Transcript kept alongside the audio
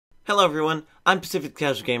Hello everyone, I'm Pacific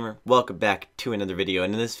Casual Gamer. Welcome back to another video,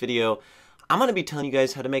 and in this video, I'm going to be telling you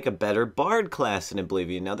guys how to make a better Bard class in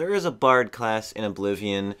Oblivion. Now, there is a Bard class in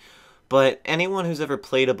Oblivion, but anyone who's ever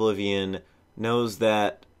played Oblivion knows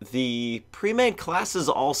that the pre-made classes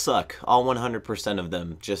all suck. All 100% of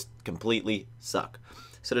them just completely suck.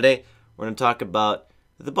 So today, we're going to talk about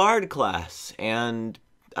the Bard class and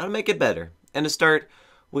how to make it better. And to start,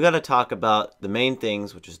 we got to talk about the main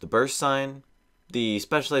things, which is the burst sign, the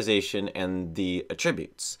specialization, and the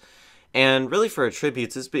attributes. And really for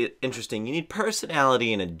attributes, it's a bit interesting. You need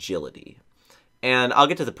personality and agility. And I'll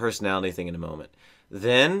get to the personality thing in a moment.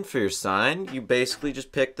 Then for your sign, you basically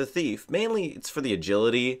just pick the thief. Mainly it's for the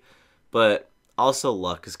agility, but also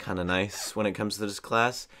luck is kind of nice when it comes to this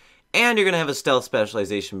class. And you're going to have a stealth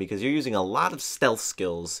specialization because you're using a lot of stealth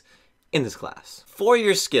skills in this class. For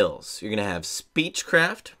your skills, you're going to have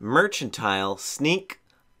speechcraft, mercantile, sneak,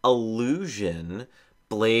 illusion,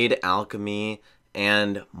 blade, alchemy,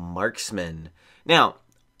 and marksman. Now,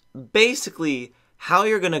 basically, how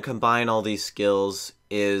you're going to combine all these skills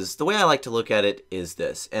is, the way I like to look at it is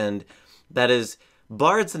this, and that is,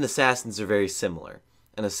 bards and assassins are very similar.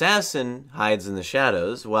 An assassin hides in the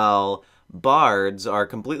shadows, while bards are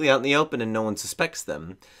completely out in the open and no one suspects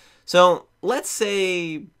them. So, let's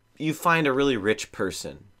say you find a really rich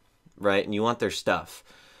person, right, and you want their stuff.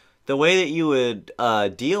 The way that you would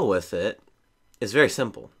deal with it is very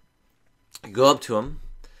simple. You go up to them,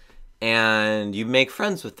 and you make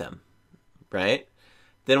friends with them, right?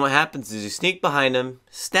 Then what happens is you sneak behind them,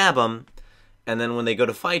 stab them, and then when they go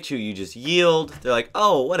to fight you, you just yield. They're like,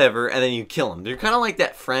 oh, whatever, and then you kill them. They're kind of like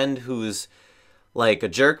that friend who's like a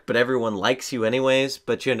jerk, but everyone likes you anyways,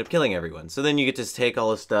 but you end up killing everyone. So then you get to take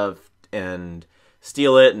all this stuff and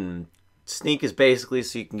steal it, and sneak is basically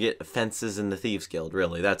so you can get offenses in the Thieves Guild,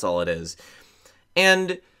 really. That's all it is.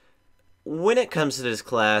 And when it comes to this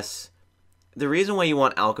class, the reason why you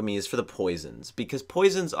want alchemy is for the poisons, because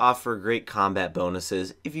poisons offer great combat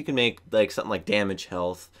bonuses if you can make like something like damage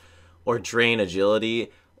health, or drain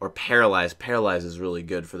agility, or paralyze. Paralyze is really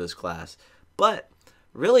good for this class. But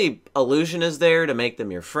really, illusion is there to make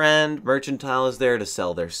them your friend, mercantile is there to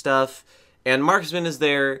sell their stuff, and marksman is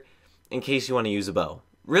there in case you want to use a bow.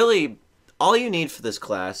 Really, all you need for this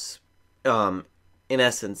class, in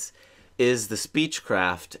essence, is the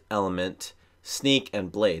speechcraft element, sneak,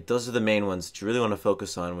 and blade. Those are the main ones that you really want to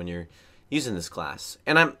focus on when you're using this class.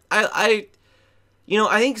 And I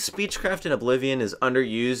think speechcraft in Oblivion is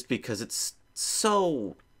underused because it's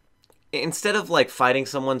so, instead of like fighting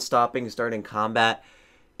someone, starting combat,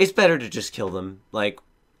 it's better to just kill them. Like,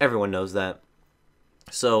 everyone knows that.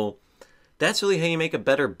 So that's really how you make a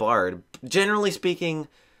better bard. Generally speaking,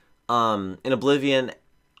 in Oblivion,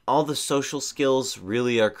 all the social skills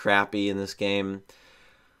really are crappy in this game.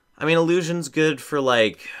 I mean, illusion's good for,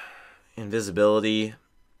 like, invisibility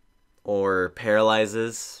or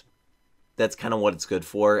paralyzes. That's kind of what it's good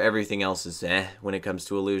for. Everything else is when it comes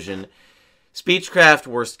to illusion. Speechcraft,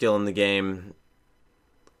 worst skill in the game.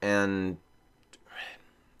 And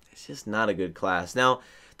it's just not a good class. Now,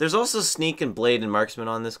 there's also sneak and blade and marksman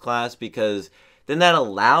on this class because then that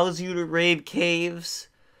allows you to raid caves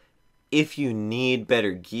if you need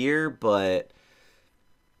better gear, but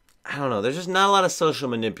I don't know. There's just not a lot of social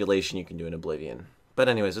manipulation you can do in Oblivion. But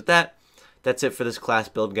anyways, with that, that's it for this class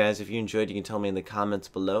build, guys. If you enjoyed, you can tell me in the comments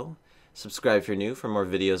below. Subscribe if you're new for more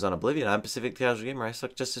videos on Oblivion. I'm Pacific Casual Gamer. I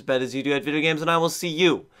suck just as bad as you do at video games, and I will see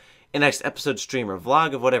you in the next episode, stream, or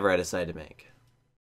vlog of whatever I decide to make.